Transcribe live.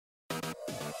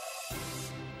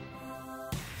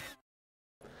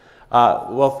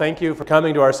Well, thank you for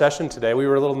coming to our session today. We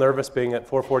were a little nervous being at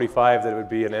 4:45 that it would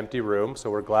be an empty room, so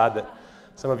we're glad that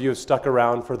some of you have stuck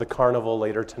around for the carnival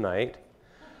later tonight.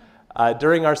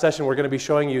 During our session, we're going to be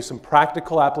showing you some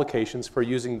practical applications for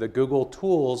using the Google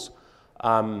Tools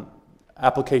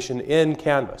application in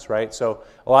Canvas, right? So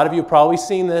a lot of you have probably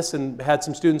seen this and had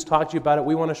some students talk to you about it.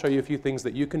 We want to show you a few things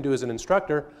that you can do as an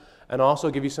instructor and also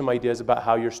give you some ideas about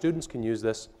how your students can use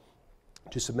this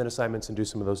to submit assignments and do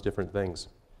some of those different things.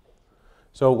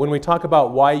 So when we talk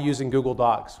about why using Google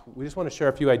Docs, we just want to share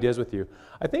a few ideas with you.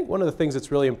 I think one of the things that's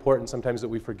really important sometimes that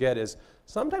we forget is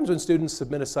sometimes when students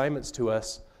submit assignments to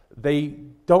us, they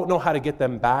don't know how to get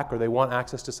them back or they want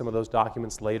access to some of those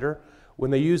documents later.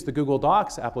 When they use the Google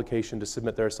Docs application to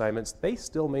submit their assignments, they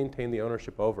still maintain the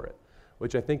ownership over it,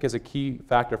 which I think is a key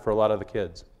factor for a lot of the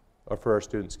kids, or for our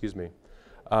students, excuse me.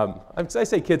 I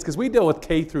say kids because we deal with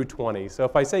K through 20, so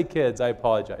if I say kids, I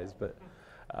apologize, but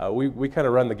we kind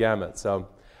of run the gamut. So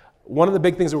one of the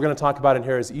big things that we're going to talk about in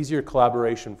here is easier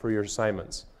collaboration for your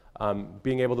assignments.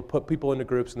 Being able to put people into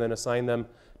groups and then assign them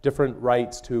different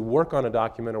rights to work on a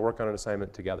document or work on an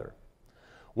assignment together.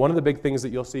 One of the big things that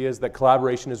you'll see is that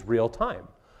collaboration is real time.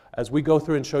 As we go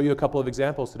through and show you a couple of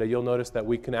examples today, you'll notice that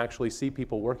we can actually see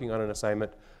people working on an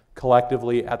assignment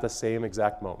collectively at the same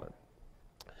exact moment.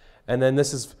 And then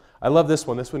this is, I love this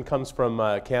one. This one comes from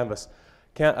Canvas.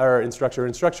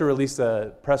 Instructure released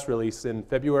a press release in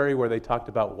February where they talked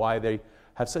about why they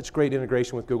have such great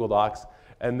integration with Google Docs.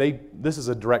 And this is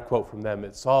a direct quote from them.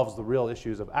 It solves the real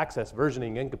issues of access,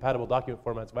 versioning, incompatible document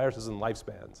formats, viruses, and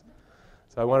lifespans.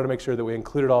 So I wanted to make sure that we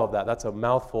included all of that. That's a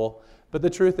mouthful. But the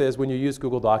truth is, when you use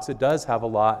Google Docs, it does have a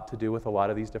lot to do with a lot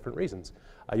of these different reasons.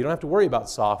 You don't have to worry about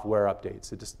software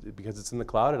updates. Because it's in the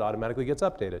cloud, it automatically gets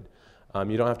updated.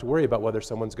 You don't have to worry about whether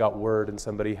someone's got Word and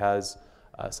somebody has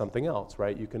something else,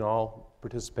 right? You can all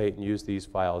participate and use these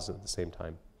files at the same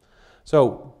time.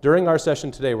 So during our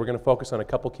session today, we're going to focus on a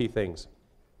couple key things.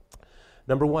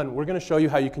 Number one, we're going to show you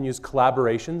how you can use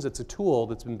collaborations. It's a tool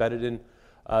that's embedded in,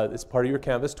 it's part of your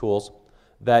Canvas tools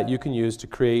that you can use to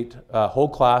create whole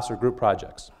class or group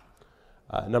projects.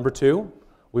 Number two,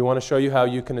 we want to show you how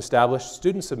you can establish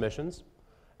student submissions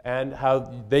and how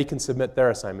they can submit their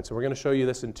assignments. So we're going to show you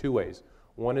this in two ways.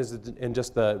 One is in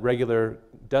just the regular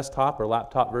desktop or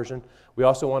laptop version. We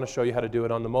also want to show you how to do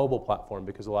it on the mobile platform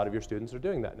because a lot of your students are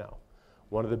doing that now.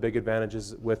 One of the big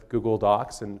advantages with Google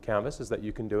Docs and Canvas is that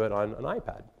you can do it on an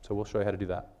iPad. So we'll show you how to do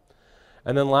that.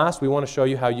 And then last, we want to show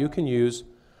you how you can use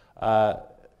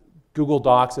Google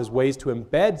Docs as ways to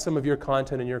embed some of your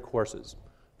content in your courses.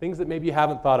 Things that maybe you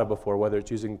haven't thought of before, whether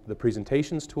it's using the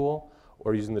presentations tool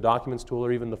or using the documents tool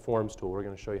or even the forms tool. We're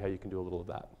going to show you how you can do a little of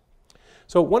that.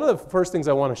 So one of the first things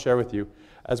I want to share with you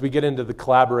as we get into the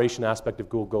collaboration aspect of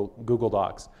Google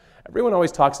Docs. Everyone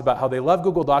always talks about how they love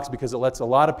Google Docs because it lets a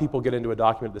lot of people get into a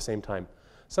document at the same time.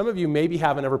 Some of you maybe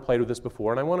haven't ever played with this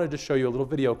before, and I wanted to show you a little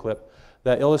video clip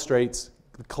that illustrates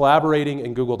collaborating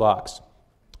in Google Docs.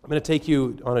 I'm going to take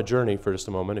you on a journey for just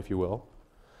a moment, if you will.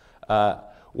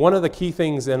 One of the key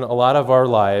things in a lot of our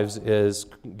lives is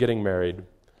getting married.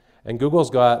 And Google's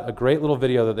got a great little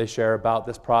video that they share about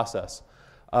this process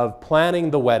of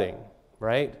planning the wedding,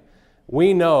 right?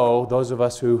 We know, those of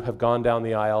us who have gone down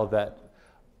the aisle, that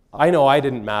I know I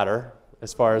didn't matter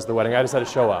as far as the wedding. I just had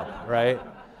to show up, right?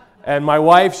 And my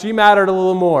wife, she mattered a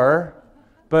little more,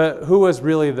 but who was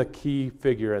really the key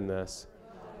figure in this?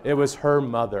 It was her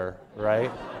mother, right?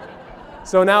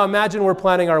 So now imagine we're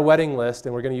planning our wedding list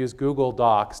and we're going to use Google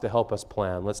Docs to help us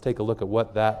plan. Let's take a look at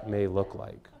what that may look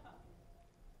like.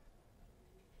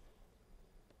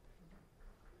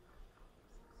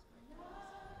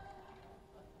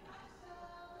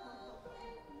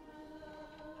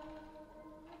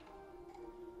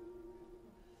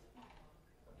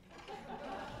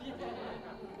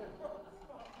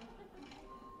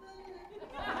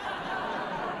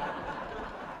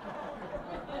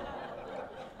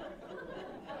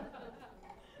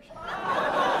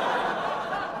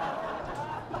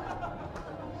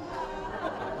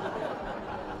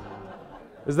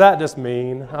 Is that just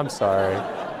mean? I'm sorry.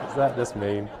 Is that just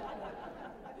mean?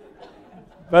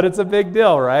 But it's a big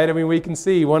deal, right? I mean, we can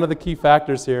see one of the key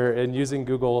factors here in using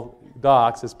Google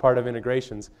Docs as part of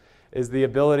integrations is the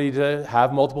ability to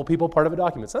have multiple people part of a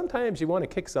document. Sometimes you want to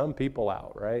kick some people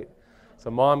out, right?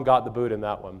 So mom got the boot in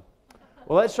that one.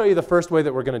 Well, let's show you the first way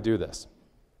that we're going to do this.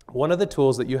 One of the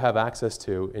tools that you have access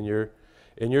to in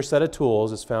your set of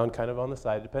tools is found kind of on the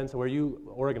side. It depends on where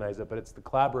you organize it, but it's the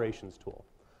collaborations tool.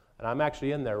 And I'm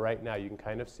actually in there right now. You can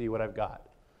kind of see what I've got.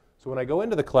 So when I go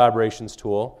into the collaborations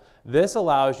tool, this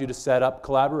allows you to set up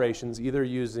collaborations either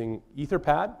using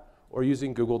Etherpad or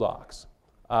using Google Docs.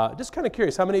 Just kind of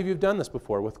curious, how many of you have done this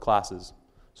before with classes?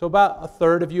 So about a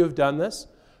third of you have done this.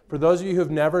 For those of you who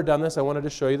have never done this, I wanted to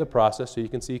show you the process so you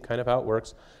can see kind of how it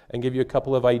works and give you a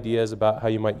couple of ideas about how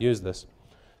you might use this.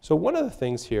 So one of the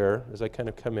things here, as I kind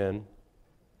of come in,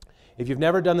 if you've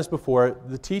never done this before,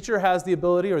 the teacher has the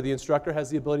ability or the instructor has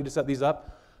the ability to set these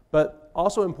up, but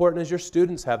also important is your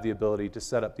students have the ability to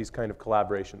set up these kind of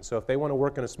collaborations. So if they want to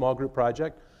work on a small group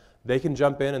project, they can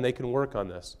jump in and they can work on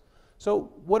this.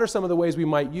 So what are some of the ways we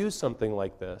might use something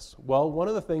like this? Well, one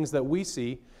of the things that we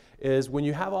see is when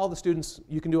you have all the students,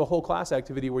 you can do a whole class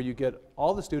activity where you get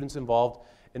all the students involved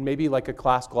in maybe like a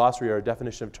class glossary or a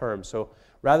definition of terms. So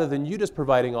rather than you just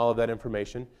providing all of that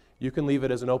information, you can leave it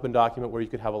as an open document where you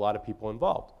could have a lot of people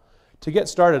involved. To get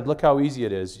started, look how easy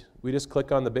it is. We just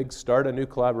click on the big Start a New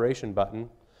Collaboration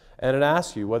button, and it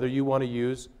asks you whether you want to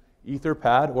use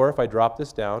Etherpad, or if I drop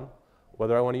this down,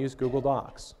 whether I want to use Google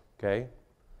Docs. Okay?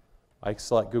 I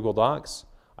select Google Docs.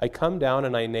 I come down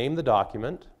and I name the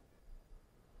document.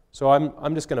 So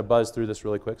I'm just going to buzz through this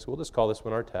really quick, so we'll just call this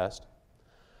one our test.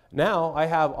 Now I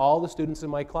have all the students in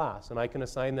my class, and I can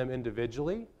assign them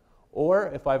individually, or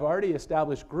if I've already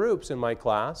established groups in my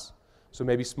class, so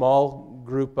maybe small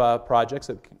group projects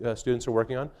that students are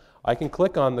working on, I can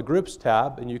click on the Groups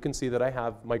tab, and you can see that I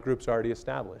have my groups already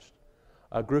established.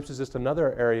 Groups is just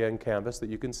another area in Canvas that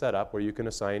you can set up where you can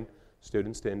assign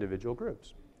students to individual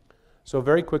groups. So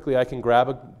very quickly I can grab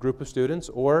a group of students,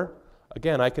 or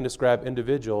again, I can just grab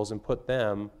individuals and put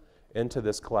them into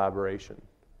this collaboration.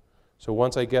 So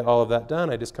once I get all of that done,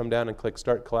 I just come down and click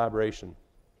Start Collaboration.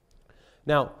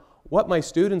 Now, what my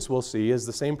students will see is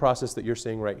the same process that you're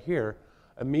seeing right here.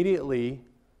 Immediately,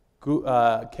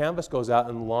 Canvas goes out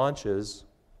and launches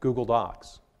Google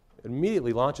Docs. It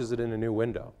immediately launches it in a new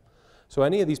window. So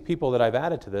any of these people that I've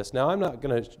added to this, now I'm not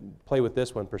going to play with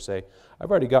this one per se. I've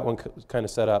already got one kind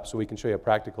of set up so we can show you a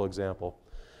practical example.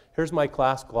 Here's my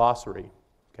class glossary,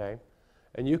 okay?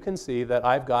 And you can see that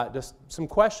I've got just some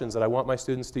questions that I want my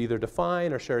students to either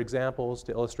define or share examples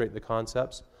to illustrate the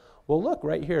concepts. Well, look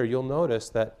right here, you'll notice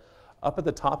that up at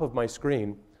the top of my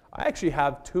screen, I actually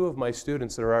have 2 of my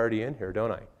students that are already in here,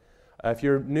 don't I? If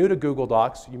you're new to Google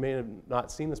Docs, you may have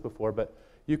not seen this before, but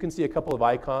you can see a couple of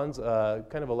icons,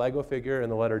 kind of a Lego figure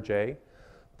and the letter J.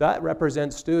 That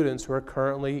represents students who are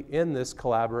currently in this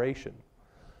collaboration.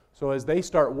 So as they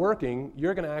start working,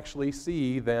 you're going to actually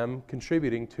see them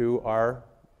contributing to our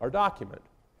document,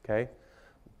 okay?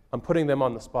 I'm putting them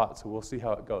on the spot, so we'll see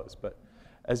how it goes. But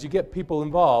as you get people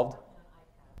involved,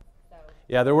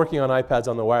 yeah, they're working on iPads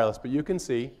on the wireless, but you can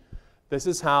see this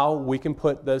is how we can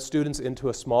put the students into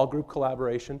a small group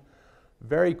collaboration.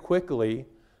 Very quickly,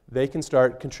 they can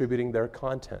start contributing their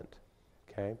content,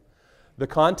 okay? The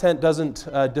content doesn't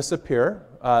disappear.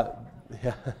 Yeah,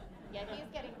 he's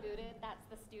getting booted. That's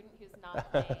the student who's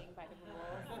not playing by the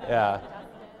rules. Yeah.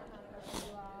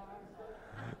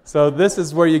 So this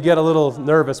is where you get a little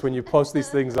nervous when you post these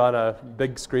things on a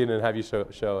big screen and have you show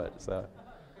it. So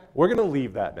we're going to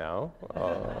leave that now.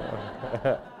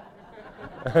 Oh.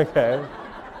 Okay.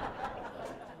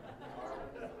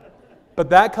 But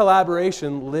that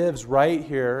collaboration lives right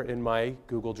here in my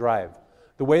Google Drive.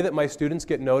 The way that my students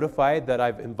get notified that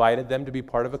I've invited them to be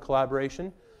part of a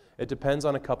collaboration, it depends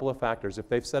on a couple of factors. If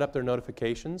they've set up their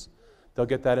notifications, they'll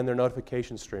get that in their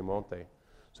notification stream, won't they?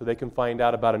 So they can find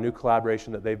out about a new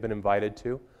collaboration that they've been invited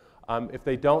to. If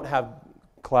they don't have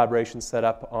collaborations set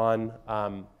up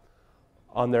on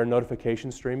their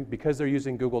notification stream, because they're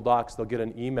using Google Docs, they'll get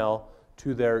an email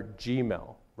to their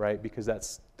Gmail, right? Because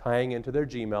that's tying into their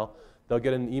Gmail. They'll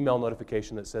get an email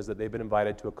notification that says that they've been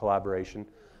invited to a collaboration.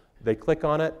 They click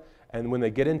on it, and when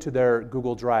they get into their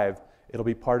Google Drive, it'll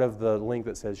be part of the link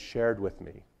that says shared with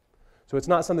me. So it's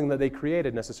not something that they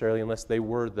created necessarily unless they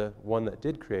were the one that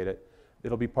did create it.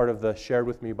 It'll be part of the shared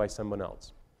with me by someone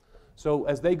else. So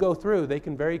as they go through, they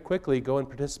can very quickly go and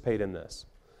participate in this.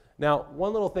 Now,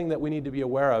 one little thing that we need to be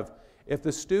aware of, if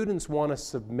the students want to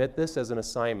submit this as an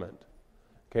assignment,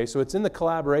 okay, so it's in the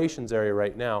collaborations area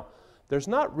right now, there's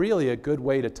not really a good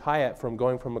way to tie it from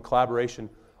going from a collaboration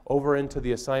over into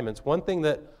the assignments. One thing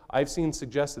that I've seen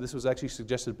suggested, this was actually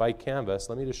suggested by Canvas,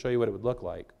 let me just show you what it would look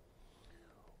like.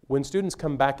 When students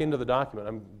come back into the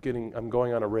document, I'm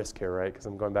going on a risk here, right, because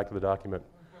I'm going back to the document.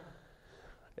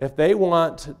 If they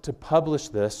want to publish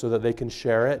this so that they can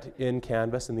share it in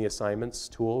Canvas in the assignments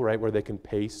tool, right, where they can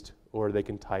paste or they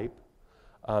can type,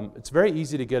 it's very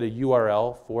easy to get a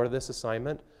URL for this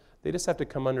assignment. They just have to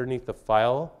come underneath the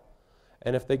file,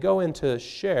 and if they go into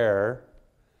share,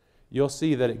 you'll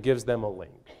see that it gives them a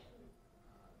link.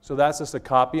 So that's just a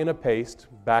copy and a paste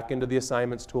back into the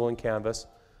assignments tool in Canvas,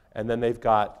 and then they've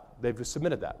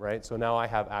submitted that, right? So now I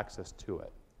have access to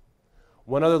it.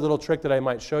 One other little trick that I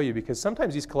might show you, because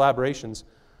sometimes these collaborations,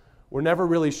 we're never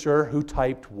really sure who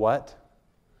typed what.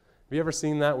 Have you ever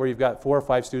seen that, where you've got 4 or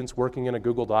 5 students working in a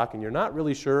Google Doc and you're not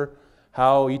really sure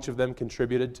how each of them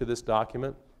contributed to this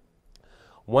document?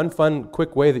 One fun,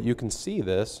 quick way that you can see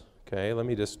this, okay, let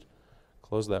me just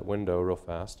close that window real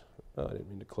fast. Oh, I didn't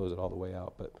mean to close it all the way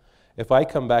out, but if I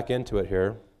come back into it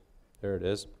here, there it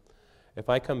is. If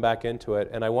I come back into it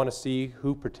and I want to see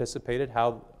who participated,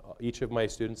 how each of my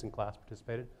students in class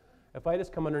participated, if I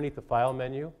just come underneath the File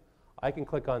menu, I can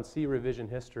click on See Revision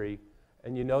History,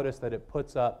 and you notice that it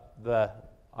puts up the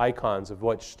icons of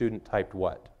which student typed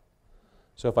what.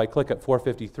 So if I click at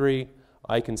 453,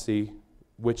 I can see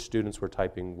which students were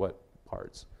typing what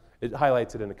parts. It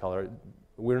highlights it in the color.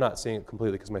 We're not seeing it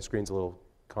completely because my screen's a little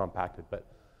compacted, but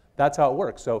that's how it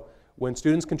works. So when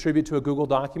students contribute to a Google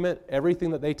document, everything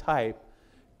that they type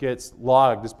gets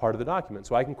logged as part of the document.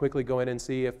 So I can quickly go in and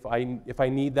see if I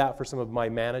need that for some of my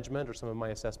management or some of my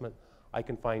assessment, I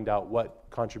can find out what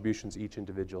contributions each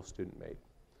individual student made.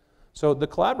 So the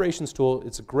collaborations tool,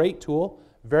 it's a great tool,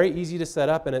 very easy to set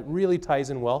up, and it really ties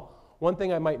in well. One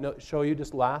thing I might show you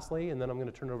just lastly, and then I'm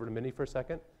going to turn it over to Mindy for a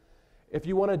second. If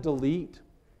you want to delete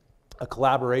a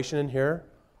collaboration in here,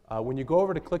 when you go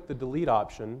over to click the delete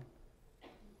option,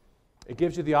 it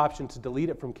gives you the option to delete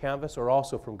it from Canvas or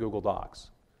also from Google Docs.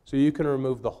 So you can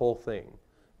remove the whole thing,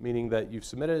 meaning that you've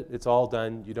submitted it, it's all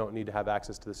done, you don't need to have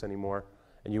access to this anymore,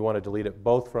 and you want to delete it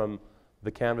both from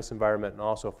the Canvas environment and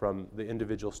also from the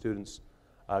individual students'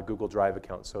 Google Drive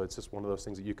account. So it's just one of those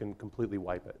things that you can completely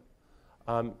wipe it.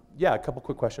 Yeah, a couple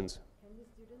quick questions. Can the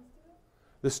students do it?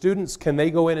 The students, can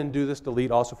they go in and do this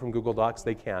delete also from Google Docs?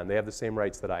 They can. They have the same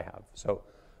rights that I have. So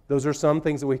those are some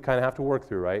things that we kind of have to work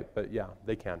through, right? But yeah,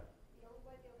 they can. The only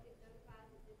way they'll get notified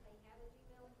is if they have a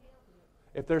Gmail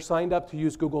account? If they're signed up to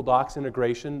use Google Docs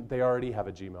integration, they already have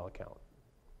a Gmail account.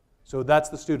 So that's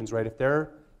the students, right? If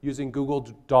they're using Google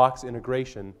Docs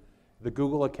integration, the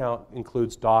Google account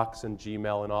includes Docs and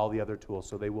Gmail and all the other tools,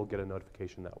 so they will get a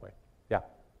notification that way. Yeah? Our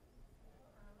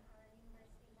university has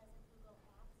a Google Apps account.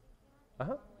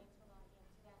 Uh-huh.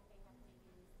 The way to log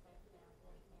into that, they have to use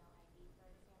their email ID, for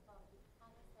example. How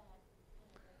does that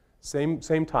integrate?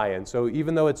 Same tie-in. So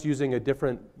even though it's using a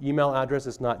different email address,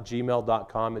 it's not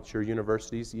gmail.com, it's your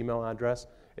university's email address,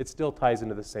 it still ties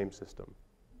into the same system.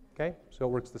 Okay? So it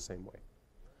works the same way.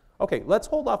 Okay, let's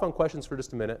hold off on questions for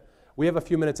just a minute. We have a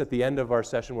few minutes at the end of our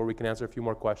session where we can answer a few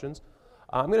more questions.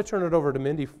 I'm going to turn it over to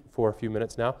Mindy for a few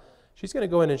minutes now. She's going to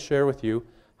go in and share with you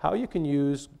how you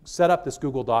can set up this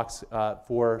Google Docs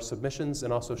for submissions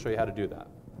and also show you how to do that.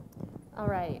 All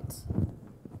right.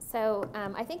 So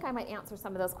I think I might answer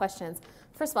some of those questions.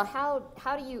 First of all,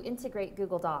 how do you integrate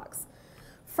Google Docs?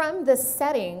 From the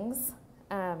settings,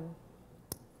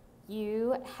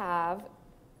 you have,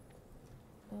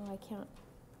 oh, I can't.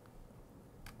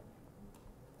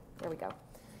 There we go.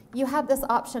 You have this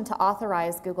option to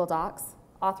authorize Google Docs,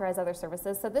 authorize other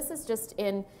services. So this is just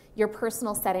in your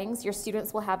personal settings. Your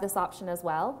students will have this option as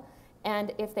well.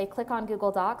 And if they click on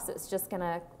Google Docs, it's just going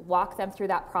to walk them through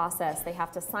that process. They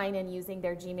have to sign in using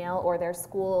their Gmail or their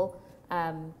school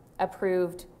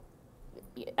approved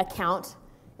account.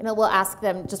 And it will ask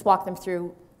them, just walk them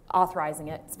through authorizing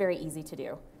it. It's very easy to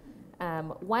do.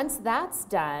 Once that's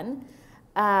done,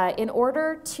 in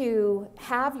order to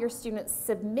have your students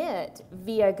submit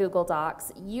via Google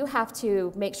Docs, you have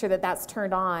to make sure that that's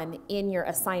turned on in your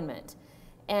assignment.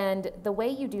 And the way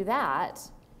you do that...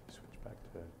 Switch back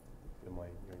to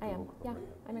I am, yeah,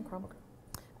 I'm in Chrome.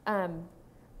 Okay.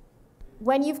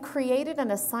 When you've created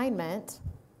an assignment,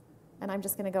 and I'm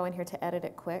just going to go in here to edit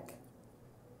it quick.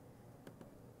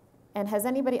 And has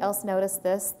anybody else noticed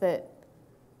this, that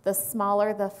the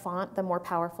smaller the font, the more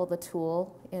powerful the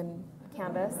tool in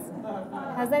Canvas?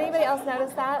 Has anybody else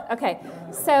noticed that? Okay,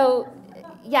 so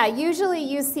yeah, usually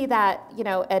you see that, you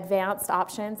know, advanced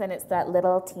options, and it's that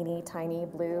little teeny tiny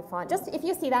blue font. Just if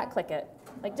you see that, click it.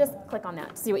 Like, just click on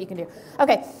that to see what you can do.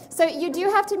 Okay, so you do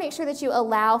have to make sure that you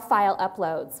allow file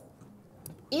uploads.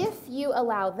 If you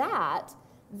allow that,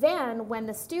 then when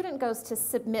the student goes to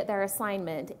submit their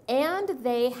assignment and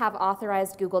they have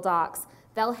authorized Google Docs,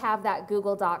 they'll have that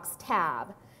Google Docs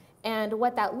tab. And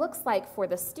what that looks like for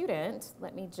the student,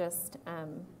 let me just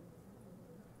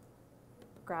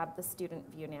grab the student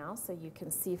view now so you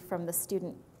can see from the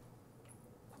student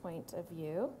point of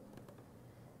view.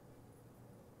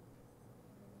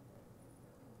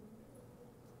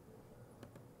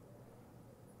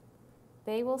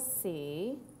 They will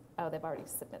see, oh, they've already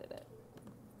submitted it.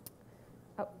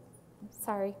 Oh,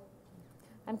 sorry.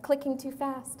 I'm clicking too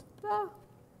fast. Ah.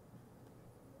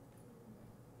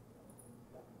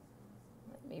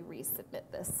 Let me resubmit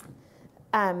this.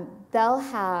 they'll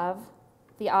have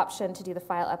the option to do the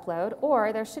file upload,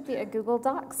 or there should be a Google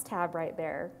Docs tab right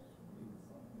there.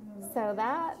 So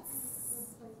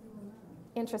that's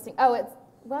interesting. Oh,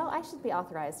 well, I should be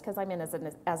authorized because I'm in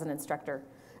as an instructor.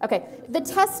 Okay, the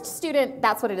test student,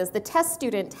 that's what it is. The test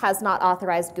student has not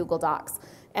authorized Google Docs,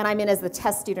 and I'm in as the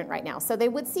test student right now. So they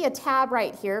would see a tab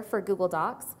right here for Google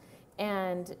Docs.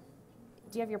 And do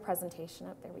you have your presentation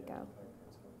up? There we go.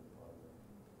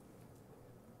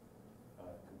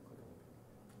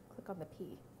 Click on the P.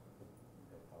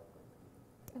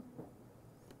 Oh.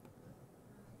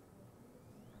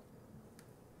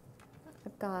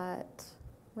 I've got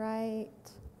right.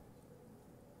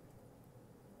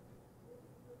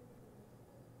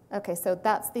 Okay, so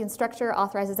that's the instructor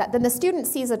authorizes that. Then the student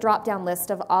sees a drop-down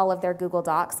list of all of their Google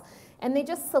Docs, and they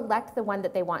just select the one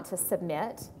that they want to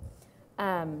submit.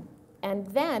 And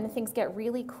then things get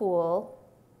really cool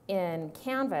in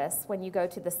Canvas when you go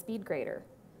to the speed grader,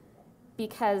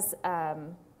 because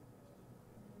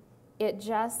it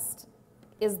just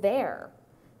is there.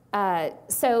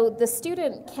 So the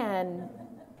student can,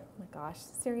 oh my gosh,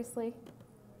 seriously?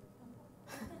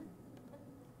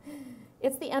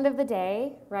 It's the end of the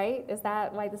day, right? Is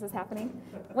that why this is happening?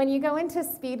 When you go into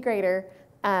SpeedGrader,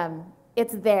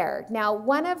 it's there. Now,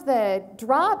 one of the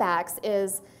drawbacks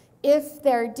is if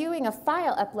they're doing a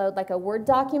file upload, like a Word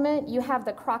document, you have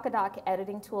the Crocodoc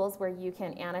editing tools where you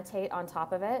can annotate on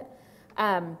top of it.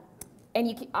 And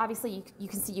obviously, you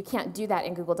can see you can't do that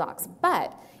in Google Docs.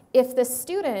 But if the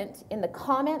student in the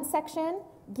comment section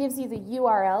gives you the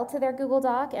URL to their Google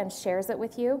Doc and shares it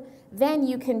with you, then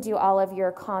you can do all of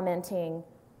your commenting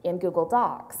in Google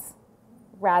Docs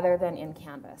rather than in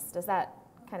Canvas. Does that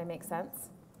kind of make sense?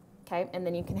 Okay, and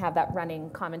then you can have that running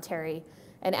commentary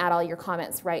and add all your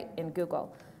comments right in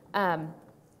Google.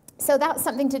 So that's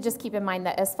something to just keep in mind,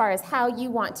 that as far as how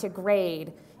you want to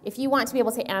grade, if you want to be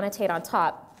able to annotate on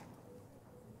top,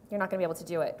 you're not going to be able to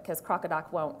do it because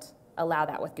Crocodoc won't allow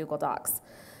that with Google Docs.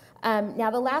 Now,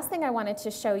 the last thing I wanted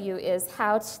to show you is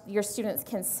how your students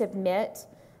can submit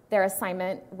their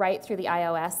assignment right through the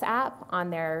iOS app on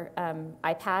their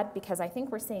iPad, because I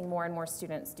think we're seeing more and more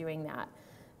students doing that.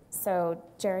 So,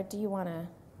 Jared, do you want to?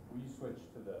 Will you switch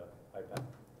to the iPad?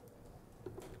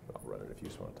 I'll run it if you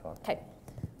just want to talk. Okay.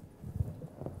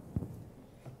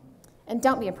 And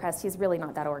don't be impressed, he's really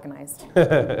not that organized.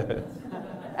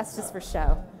 That's just for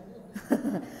show.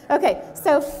 Okay,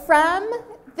 so from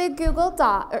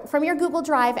your Google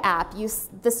Drive app,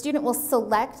 the student will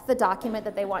select the document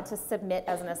that they want to submit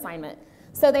as an assignment.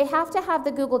 So they have to have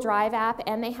the Google Drive app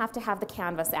and they have to have the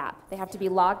Canvas app. They have to be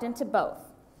logged into both.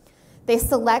 They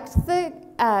select the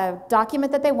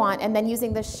document that they want, and then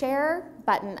using the share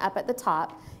button up at the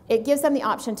top, it gives them the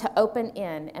option to open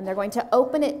in, and they're going to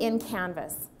open it in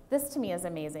Canvas. This to me is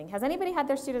amazing. Has anybody had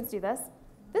their students do this?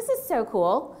 This is so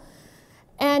cool.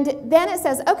 And then it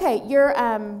says, okay,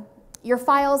 your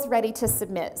file's ready to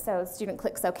submit. So the student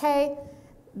clicks OK.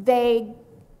 They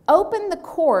open the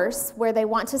course where they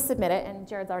want to submit it, and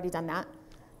Jared's already done that.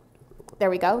 There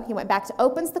we go. He went back to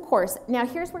opens the course. Now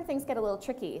here's where things get a little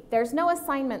tricky. There's no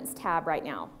assignments tab right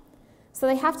now. So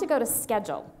they have to go to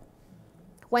schedule.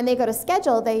 When they go to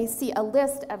schedule, they see a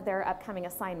list of their upcoming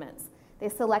assignments. They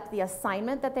select the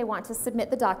assignment that they want to submit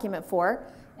the document for,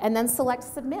 and then select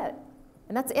submit.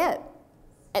 And that's it.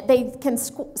 They can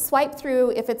swipe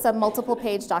through if it's a multiple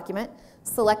page document,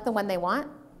 select the one they want,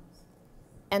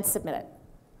 and submit it.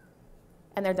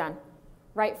 And they're done,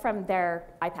 right from their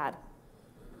iPad.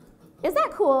 Is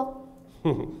that cool?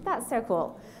 That's so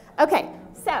cool. Okay,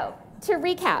 so to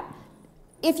recap,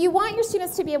 if you want your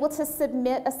students to be able to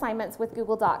submit assignments with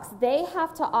Google Docs, they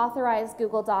have to authorize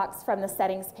Google Docs from the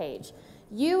settings page.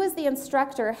 You as the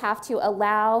instructor have to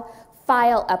allow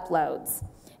file uploads.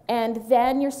 And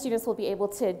then your students will be able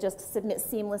to just submit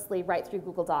seamlessly right through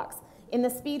Google Docs. In the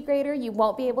SpeedGrader, you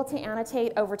won't be able to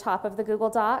annotate over top of the Google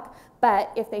Doc, but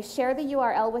if they share the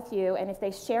URL with you and if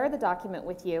they share the document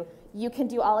with you, you can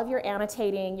do all of your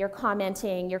annotating, your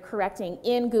commenting, your correcting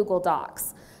in Google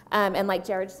Docs. And like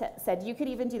Jared said, you could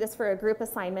even do this for a group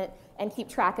assignment and keep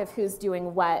track of who's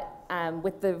doing what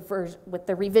with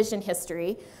the revision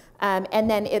history. And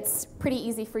then it's pretty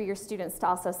easy for your students to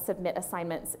also submit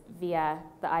assignments via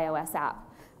the iOS app.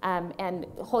 And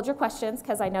hold your questions,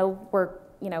 because I know we're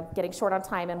getting short on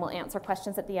time, and we'll answer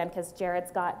questions at the end, because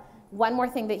Jared's got one more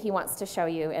thing that he wants to show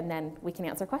you, and then we can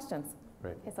answer questions.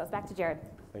 Right. Okay, so it's back to Jared.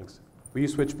 Thanks. Will you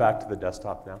switch back to the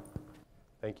desktop now?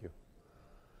 Thank you.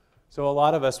 So a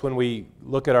lot of us, when we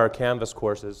look at our Canvas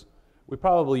courses, we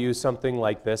probably use something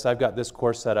like this. I've got this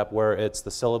course set up where it's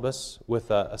the syllabus with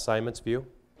the assignments view.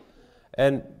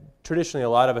 And traditionally, a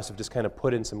lot of us have just kind of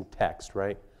put in some text,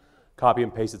 right? copy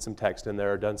and pasted some text in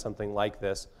there or done something like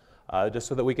this, just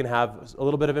so that we can have a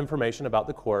little bit of information about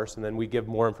the course, and then we give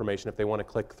more information if they want to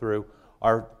click through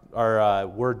our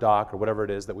Word doc or whatever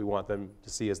it is that we want them to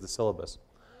see as the syllabus.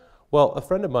 Well, a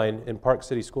friend of mine in Park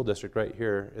City School District, right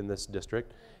here in this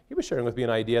district, he was sharing with me an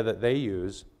idea that they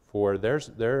use for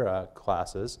their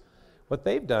classes. What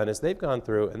they've done is they've gone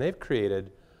through and they've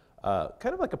created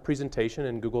kind of like a presentation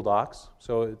in Google Docs.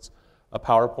 So it's a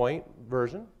PowerPoint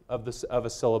version of a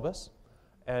syllabus.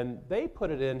 And they put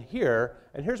it in here,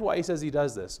 and here's why he says he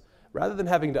does this. Rather than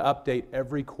having to update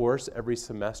every course every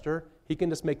semester, he can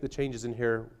just make the changes in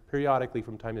here periodically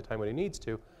from time to time when he needs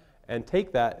to, and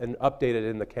take that and update it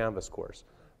in the Canvas course.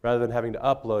 Rather than having to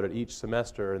upload it each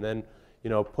semester and then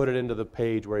put it into the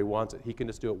page where he wants it, he can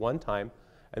just do it one time,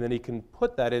 and then he can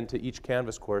put that into each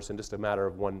Canvas course in just a matter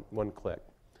of one click.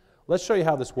 Let's show you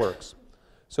how this works.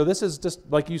 So this is just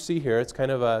like you see here, it's kind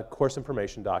of a course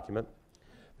information document.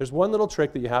 There's one little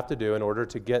trick that you have to do in order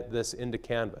to get this into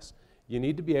Canvas. You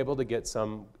need to be able to get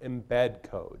some embed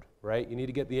code, right? You need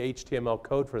to get the HTML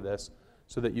code for this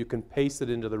so that you can paste it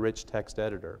into the rich text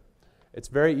editor. It's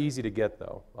very easy to get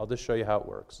though. I'll just show you how it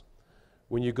works.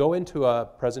 When you go into a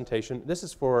presentation, this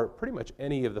is for pretty much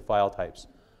any of the file types.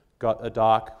 Got a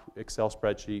doc, Excel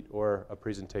spreadsheet, or a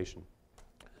presentation.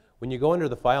 When you go under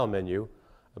the file menu,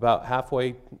 about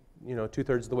halfway, 2/3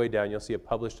 of the way down, you'll see a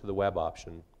publish to the web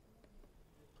option.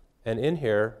 And in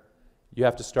here, you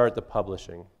have to start the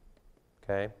publishing,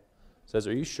 okay? It says,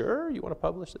 are you sure you want to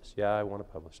publish this? Yeah, I want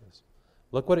to publish this.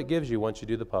 Look what it gives you once you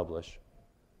do the publish.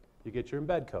 You get your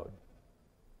embed code,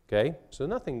 okay? So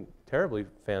nothing terribly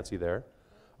fancy there.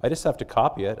 I just have to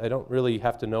copy it. I don't really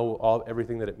have to know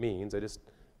everything that it means. I just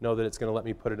know that it's going to let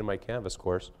me put it in my Canvas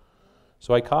course.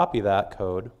 So I copy that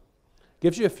code.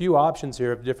 Gives you a few options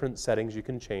here of different settings you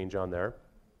can change on there.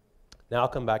 Now I'll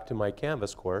come back to my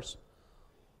Canvas course,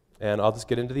 and I'll just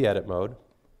get into the edit mode.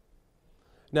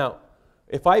 Now,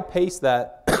 if I paste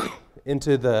that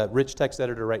into the rich text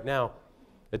editor right now,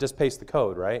 it just pastes the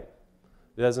code, right?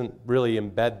 It doesn't really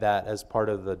embed that as part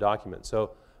of the document.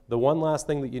 So the one last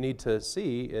thing that you need to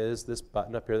see is this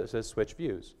button up here that says Switch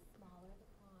Views.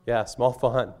 Yeah, small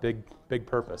font, big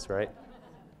purpose, right?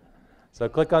 So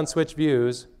click on Switch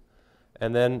Views,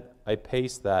 and then I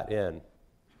paste that in.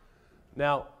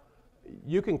 Now,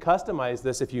 you can customize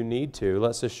this if you need to.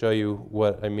 Let's just show you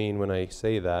what I mean when I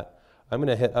say that. I'm going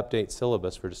to hit Update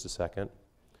Syllabus for just a second,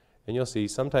 and you'll see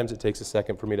sometimes it takes a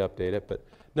second for me to update it, but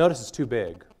notice it's too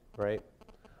big, right?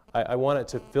 I want it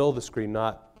to fill the screen,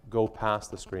 not go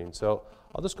past the screen. So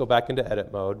I'll just go back into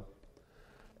edit mode.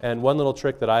 And one little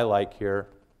trick that I like here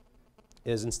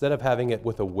is instead of having it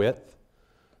with a width,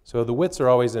 so the widths are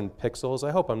always in pixels.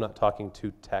 I hope I'm not talking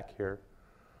too tech here.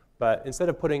 But instead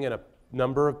of putting in a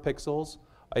number of pixels,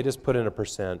 I just put in a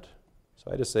percent.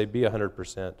 So I just say be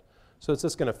 100%. So it's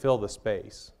just going to fill the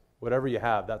space. Whatever you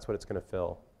have, that's what it's going to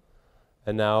fill.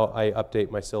 And now I update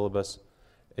my syllabus,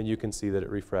 and you can see that it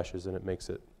refreshes and it makes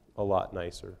it a lot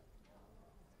nicer.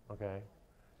 Okay?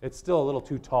 It's still a little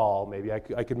too tall, maybe. I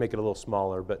could make it a little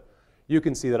smaller, but you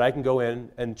can see that I can go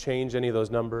in and change any of those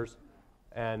numbers,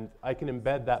 and I can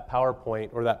embed that PowerPoint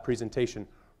or that presentation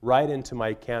right into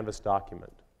my Canvas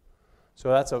document. So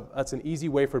that's an easy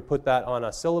way to put that on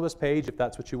a syllabus page if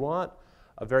that's what you want.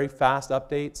 A very fast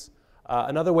updates.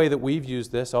 Another way that we've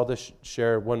used this, I'll just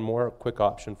share one more quick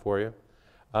option for you.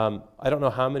 I don't know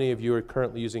how many of you are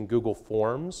currently using Google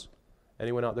Forms.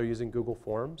 Anyone out there using Google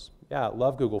Forms? Yeah,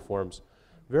 love Google Forms.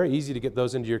 Very easy to get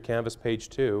those into your Canvas page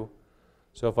too.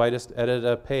 So if I just edit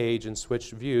a page and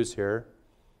switch views here,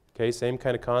 okay, same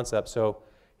kind of concept. So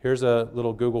here's a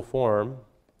little Google form,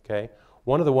 okay.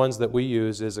 One of the ones that we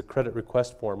use is a credit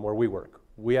request form where we work.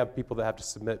 We have people that have to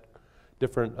submit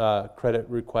different credit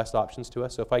request options to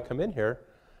us. So if I come in here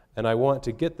and I want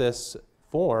to get this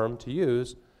form to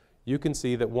use, you can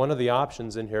see that one of the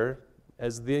options in here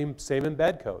is the same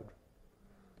embed code.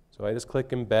 So I just click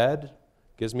embed,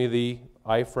 gives me the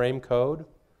iframe code,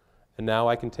 and now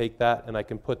I can take that and I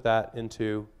can put that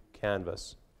into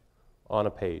Canvas on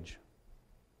a page.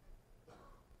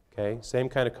 Okay, same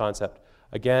kind of concept.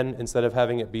 Again, instead of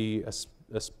having it be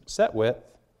a set width,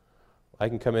 I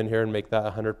can come in here and make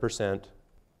that 100%.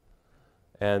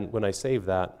 And when I save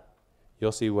that,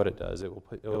 you'll see what it does. It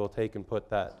will take and put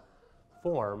that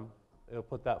form, it'll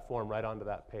put that form right onto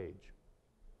that page.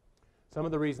 Some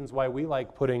of the reasons why we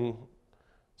like putting,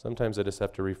 sometimes I just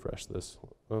have to refresh this.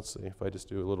 Let's see, if I just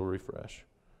do a little refresh,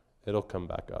 it'll come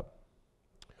back up.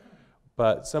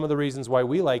 But some of the reasons why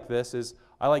we like this is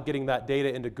I like getting that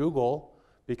data into Google,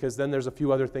 because then there's a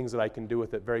few other things that I can do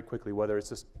with it very quickly, whether it's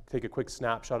just take a quick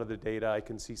snapshot of the data, I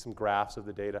can see some graphs of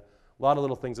the data. A lot of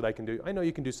little things that I can do. I know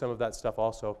you can do some of that stuff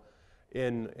also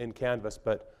in Canvas,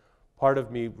 but part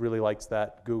of me really likes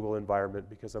that Google environment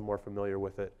because I'm more familiar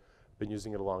with it, been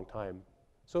using it a long time.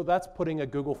 So that's putting a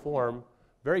Google form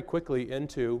very quickly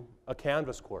into a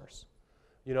Canvas course.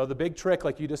 You know, the big trick,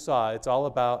 like you just saw, it's all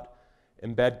about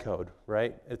embed code,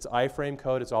 right? It's iframe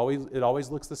code, it always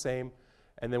looks the same,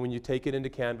 and then when you take it into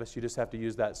Canvas, you just have to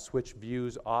use that switch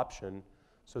views option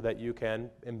so that you can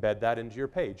embed that into your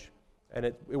page. And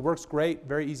it works great,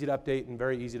 very easy to update and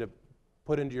very easy to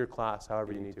put into your class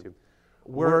however you need to.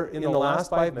 We're in the last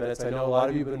 5 minutes. I know a lot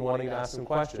of you have been wanting to ask some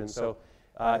questions, so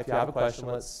if you have a question,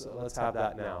 let's have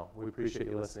that now. We appreciate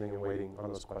you listening and waiting on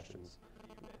those questions.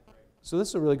 So this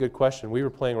is a really good question. We were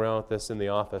playing around with this in the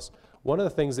office. One of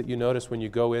the things that you notice when you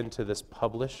go into this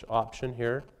publish option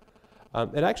here,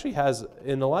 it actually has,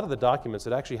 in a lot of the documents,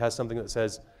 it actually has something that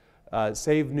says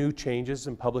save new changes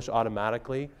and publish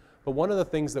automatically. But one of the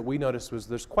things that we noticed was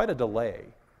there's quite a delay.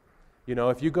 You know,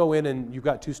 if you go in and you've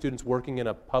got two students working in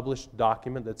a published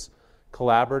document that's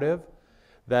collaborative,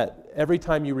 that every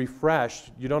time you refresh,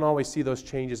 you don't always see those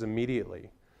changes immediately.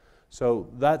 So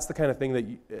that's the kind of thing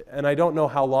that, and I don't know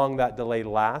how long that delay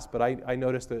lasts, but I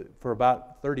noticed that for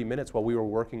about 30 minutes while we were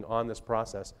working on this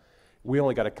process, we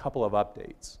only got a couple of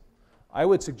updates. I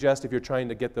would suggest if you're trying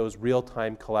to get those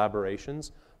real-time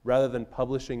collaborations, rather than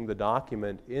publishing the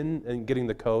document in and getting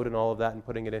the code and all of that and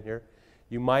putting it in here,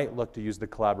 you might look to use the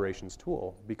collaborations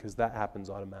tool because that happens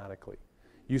automatically.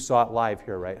 You saw it live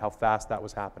here, right? How fast that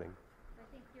was happening. I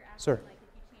think you're asking, Sir. like,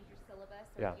 if you change your syllabus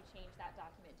or Yeah. if you change that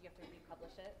document, do you have to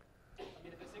republish it? I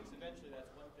mean, if it syncs eventually, that's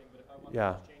one thing, but if I want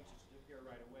Yeah. those changes to appear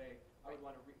right away, I would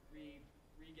want to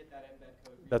re-get that embed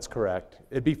code. That's correct.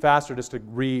 It'd be faster just to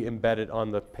re-embed it on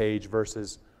the page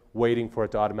versus waiting for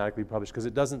it to automatically publish because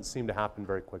it doesn't seem to happen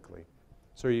very quickly.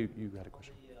 Sir, you had a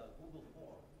question? The Google form.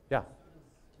 Yeah.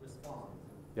 Respond.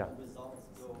 Yeah. The results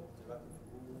go directly to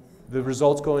Google. The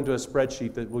results go into a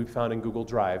spreadsheet that we found in Google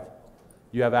Drive.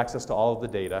 You have access to all of the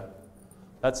data.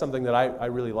 That's something that I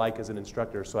really like as an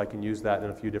instructor, so I can use that in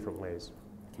a few different ways.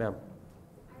 Ma'am?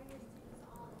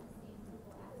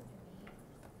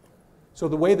 So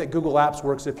the way that Google Apps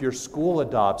works, if your school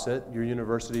adopts it, your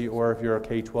university, or if you're a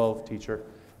K-12 teacher,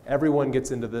 everyone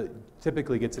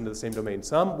typically gets into the same domain.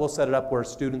 Some will set it up where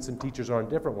students and teachers are on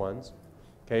different ones.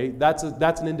 Okay, that's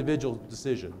an individual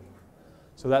decision.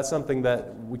 So that's something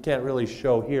that we can't really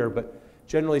show here, but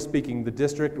generally speaking, the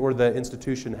district or the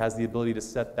institution has the ability to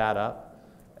set that up,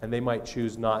 and they might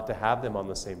choose not to have them on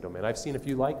the same domain. I've seen a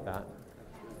few like that.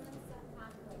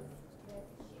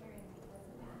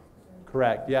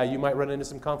 Correct. Yeah, you might run into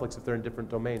some conflicts if they're in different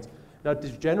domains. Now,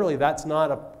 generally, that's not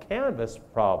a Canvas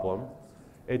problem.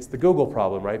 It's the Google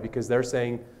problem, right? Because they're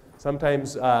saying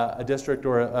sometimes a district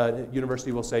or a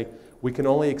university will say, we can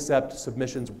only accept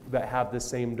submissions that have the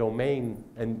same domain,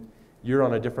 and you're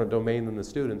on a different domain than the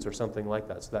students or something like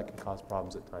that. So that can cause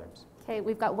problems at times. Okay,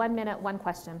 we've got 1 minute, one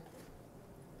question.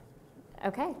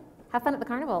 Okay, have fun at the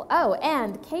carnival. Oh,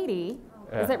 and Katie,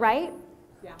 is it right?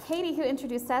 Yeah. Katie, who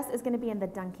introduced us, is going to be in the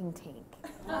dunking tank.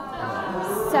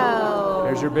 So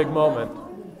There's your big moment.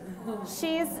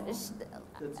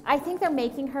 I think they're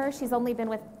making her. She's only been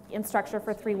with Instructure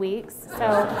for 3 weeks. So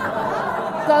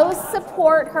go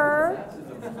support her,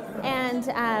 and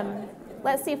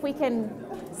let's see if we can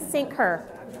sync her.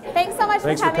 Thanks so much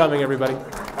Thanks for for coming, everybody.